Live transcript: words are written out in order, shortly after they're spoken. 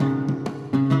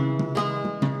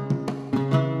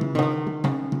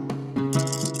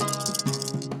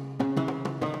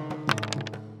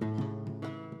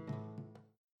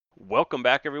Welcome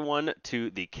back, everyone, to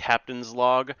the Captain's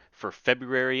Log for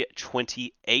February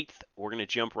 28th. We're going to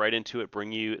jump right into it,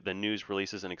 bring you the news,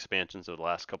 releases, and expansions of the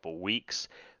last couple weeks.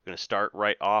 We're going to start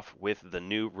right off with the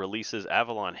new releases.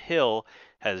 Avalon Hill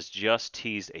has just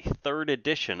teased a third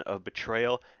edition of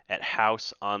Betrayal at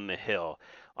House on the Hill.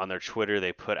 On their Twitter,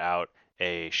 they put out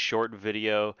a short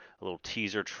video, a little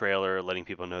teaser trailer, letting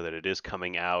people know that it is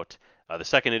coming out. The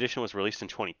second edition was released in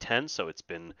 2010, so it's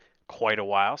been quite a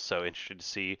while, so interested to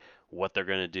see what they're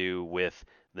going to do with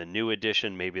the new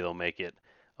edition. Maybe they'll make it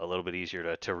a little bit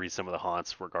easier to read some of the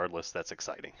haunts. Regardless, that's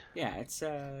exciting. Yeah, it's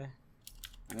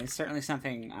certainly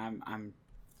something I'm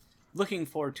looking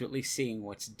forward to at least seeing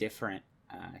what's different.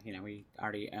 We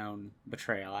already own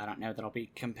Betrayal. I don't know that I'll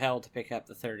be compelled to pick up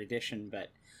the third edition, but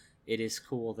it is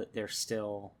cool that they're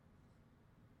still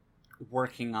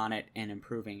working on it and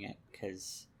improving it,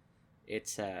 because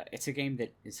it's a game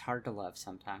that is hard to love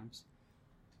sometimes.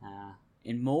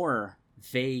 In more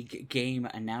vague game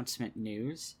announcement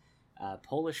news,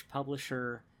 Polish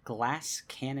publisher Glass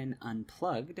Cannon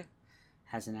Unplugged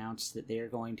has announced that they are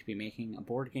going to be making a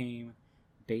board game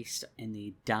based in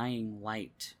the Dying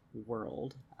Light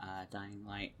world. Dying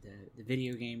Light, the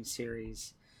video game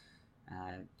series,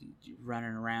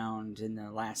 running around in the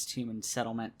last human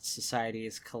settlement. Society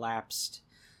has collapsed.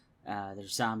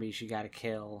 There's zombies you gotta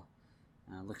kill.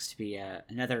 Looks to be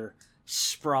another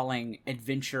sprawling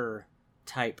adventure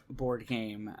type board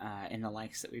game in the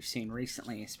likes that we've seen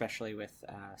recently, especially with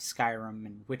Skyrim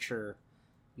and Witcher.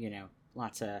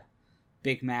 Lots of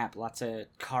big map, lots of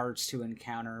cards to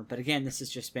encounter. But again, this has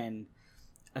just been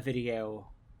a video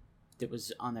that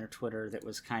was on their Twitter that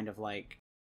was kind of like,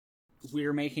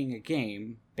 we're making a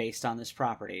game based on this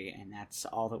property, and that's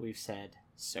all that we've said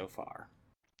so far.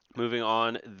 Moving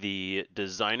on, the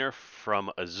designer from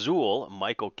Azul,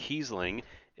 Michael Kiesling,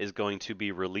 is going to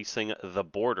be releasing The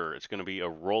Border. It's going to be a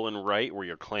roll and write where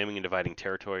you're claiming and dividing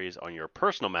territories on your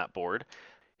personal map board.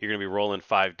 You're going to be rolling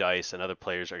 5 dice, and other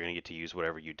players are going to get to use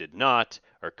whatever you did not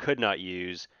or could not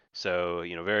use. So,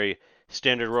 very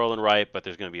standard roll and write, but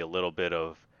there's going to be a little bit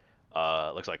of,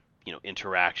 looks like,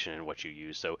 interaction in what you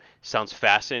use. So, sounds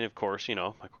fascinating, of course.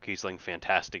 Michael Kiesling,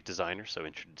 fantastic designer, so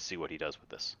interested to see what he does with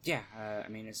this. Yeah,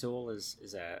 Azul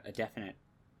is a definite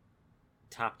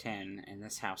top 10 in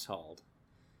this household.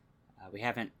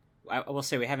 I will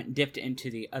say we haven't dipped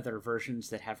into the other versions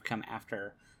that have come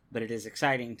after, but it is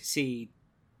exciting to see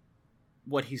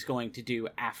what he's going to do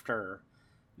after,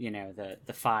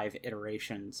 the 5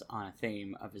 iterations on a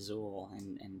theme of Azul,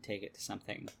 and take it to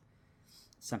something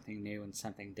new and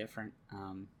something different.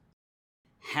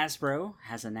 Hasbro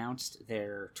has announced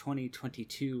their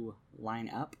 2022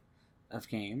 lineup of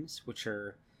games, which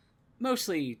are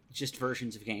mostly just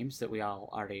versions of games that we all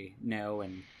already know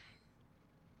and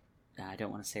I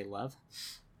don't want to say love.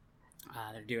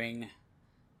 They're doing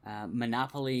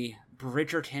Monopoly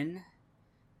Bridgerton,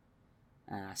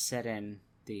 set in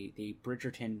the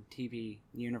Bridgerton TV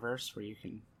universe, where you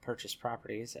can purchase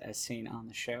properties as seen on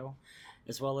the show,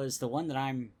 as well as the one that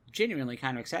I'm genuinely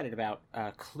kind of excited about,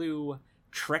 Clue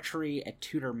Treachery at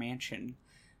Tudor Mansion,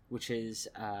 which is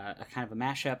a kind of a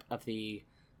mashup of the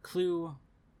Clue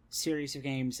series of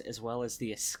games as well as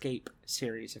the Escape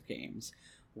series of games,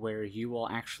 where you will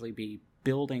actually be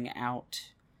building out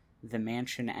the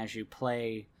mansion as you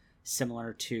play,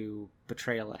 similar to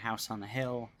Betrayal at House on the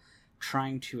Hill,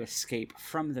 trying to escape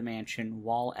from the mansion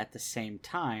while at the same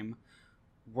time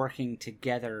working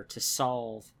together to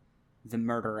solve the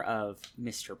murder of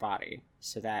Mr. Body.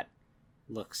 So that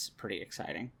looks pretty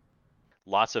exciting.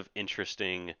 Lots of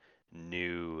interesting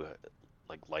new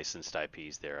licensed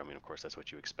IPs there. I mean, of course, that's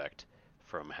what you expect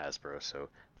from Hasbro, so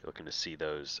looking to see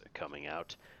those coming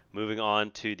out. Moving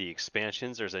on to the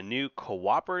expansions, there's a new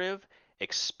cooperative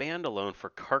expand-alone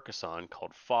for Carcassonne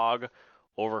called Fog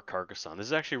over Carcassonne. This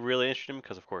is actually really interesting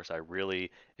because, of course, I really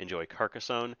enjoy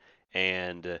Carcassonne,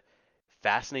 and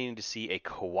fascinating to see a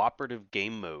cooperative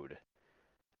game mode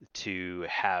to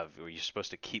have where you're supposed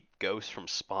to keep ghosts from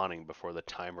spawning before the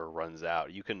timer runs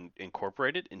out. You can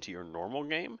incorporate it into your normal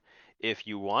game if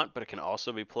you want, but it can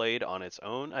also be played on its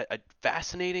own.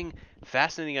 Fascinating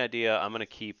idea. I'm going to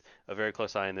keep a very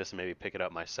close eye on this and maybe pick it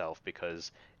up myself,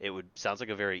 because sounds like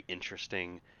a very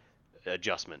interesting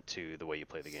adjustment to the way you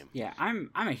play the game. Yeah,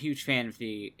 I'm a huge fan of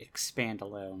the expand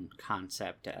alone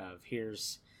concept of,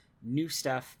 here's new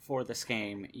stuff for this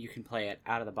game. You can play it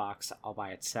out of the box all by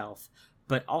itself,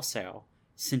 but also,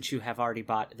 since you have already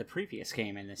bought the previous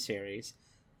game in this series,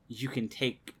 you can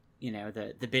take,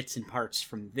 the bits and parts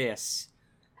from this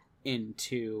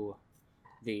into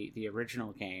the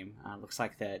original game. Looks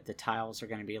like the tiles are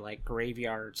going to be like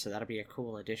graveyards, so that'll be a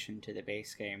cool addition to the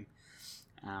base game.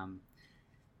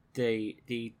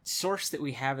 the source that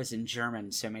we have is in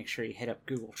German, so make sure you hit up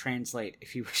Google Translate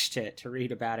if you wish to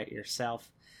read about it yourself.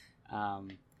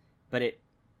 But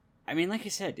I mean, like I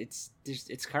said,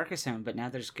 it's Carcassonne, but now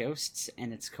there's ghosts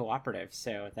and it's cooperative.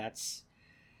 So that's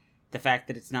the fact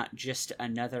that it's not just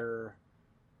another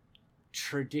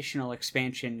traditional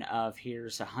expansion of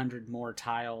here's 100 more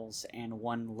tiles and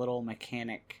one little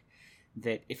mechanic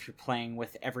that if you're playing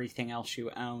with everything else you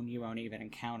own, you won't even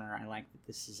encounter. I like that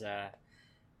this is a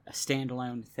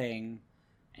standalone thing,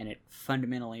 and it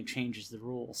fundamentally changes the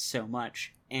rules so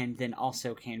much, and then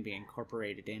also can be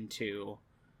incorporated into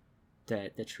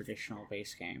the traditional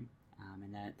base game.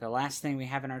 And the last thing we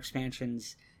have in our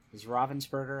expansions is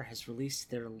Ravensburger has released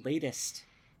their latest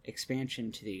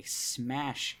expansion to the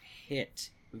smash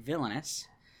hit Villainous,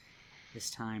 this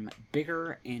time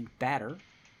Bigger and Badder,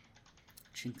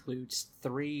 which includes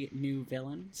 3 new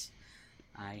villains.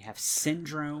 You have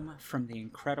Syndrome from The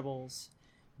Incredibles,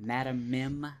 Madame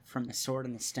Mim from The Sword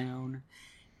and the Stone,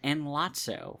 and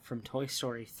Lotso from Toy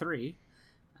Story 3.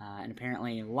 And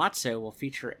apparently Lotso will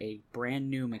feature a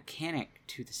brand new mechanic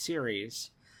to the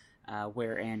series,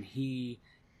 wherein he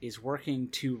is working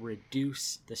to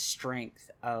reduce the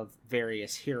strength of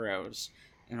various heroes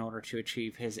in order to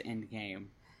achieve his end game.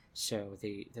 So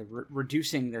the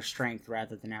reducing their strength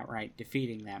rather than outright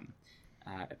defeating them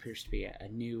appears to be a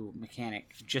new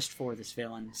mechanic just for this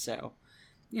villain. So,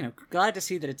 glad to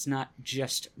see that it's not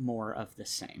just more of the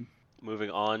same.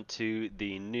 Moving on to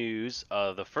the news.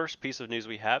 The first piece of news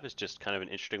we have is just kind of an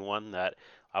interesting one that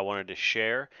I wanted to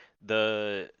share.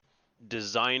 The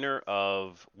designer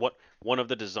of one of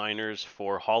the designers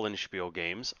for Hollandspiel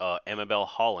games, Amabel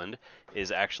Holland,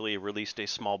 is actually released a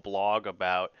small blog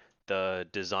about the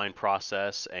design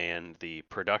process and the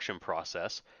production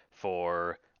process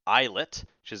for Islet,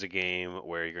 which is a game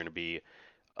where you're going to be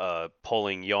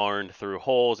pulling yarn through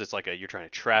holes. It's like you're trying to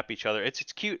trap each other. It's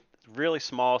cute, really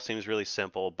small, seems really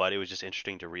simple, but it was just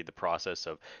interesting to read the process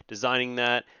of designing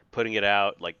that, putting it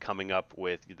out, like coming up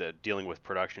with the dealing with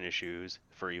production issues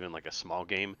for even like a small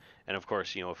game, and of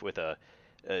course, if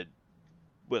a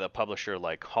with a publisher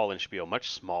like Hollandspiel,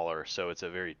 much smaller, so it's a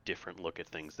very different look at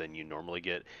things than you normally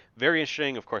get. Very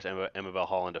interesting. Of course, Amabel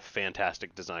Holland, a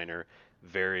fantastic designer,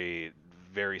 very,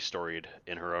 very storied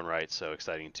in her own right, so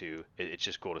exciting to. It's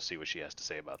just cool to see what she has to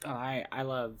say about Oh, that.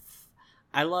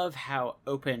 I love how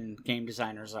open game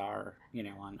designers are,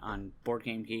 on Board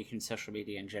Game Geek and social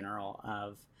media in general.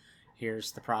 Of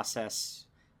here's the process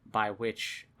by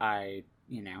which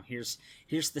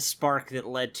here's the spark that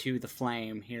led to the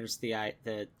flame. Here's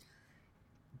the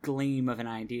gleam of an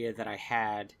idea that I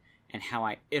had, and how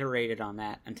I iterated on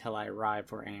that until I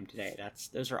arrived where I am today.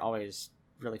 Those are always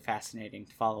really fascinating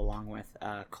to follow along with.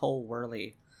 Cole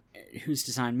Worley, who's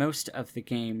designed most of the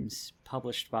games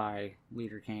published by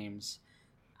Leader Games,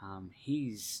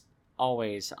 he's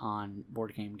always on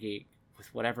Board Game Geek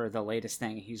with whatever the latest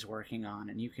thing he's working on,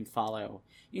 and you can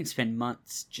spend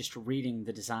months just reading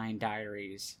the design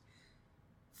diaries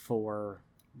for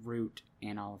Root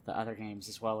and all of the other games,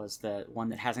 as well as the one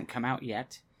that hasn't come out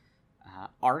yet,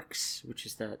 Arcs, which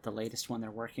is the latest one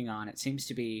they're working on. It seems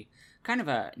to be kind of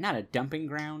not a dumping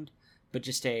ground, but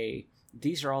just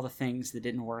these are all the things that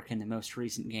didn't work in the most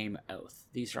recent game, Oath.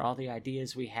 These are all the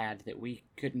ideas we had that we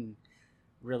couldn't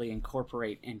really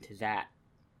incorporate into that.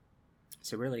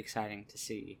 So really exciting to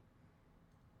see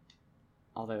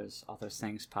all those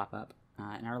things pop up.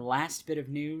 And our last bit of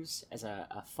news, as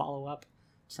a follow-up,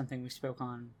 something we spoke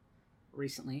on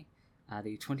recently,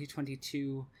 the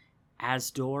 2022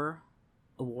 Asdor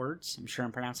Awards. I'm sure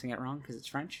I'm pronouncing it wrong because it's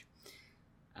French.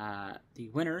 The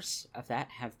winners of that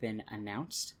have been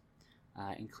announced,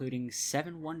 including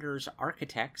Seven Wonders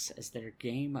Architects as their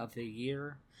Game of the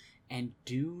Year, and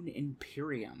Dune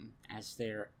Imperium as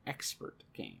their Expert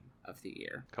Game of the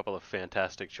Year. A couple of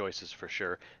fantastic choices for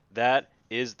sure. That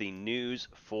is the news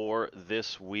for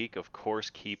this week. Of course,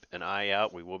 keep an eye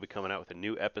out. We will be coming out with a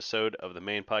new episode of the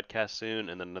main podcast soon,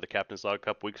 and then another Captain's Log a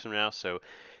couple weeks from now. So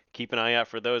keep an eye out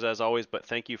for those as always. But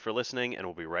thank you for listening, and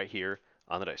we'll be right here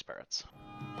on the Dice Pirates.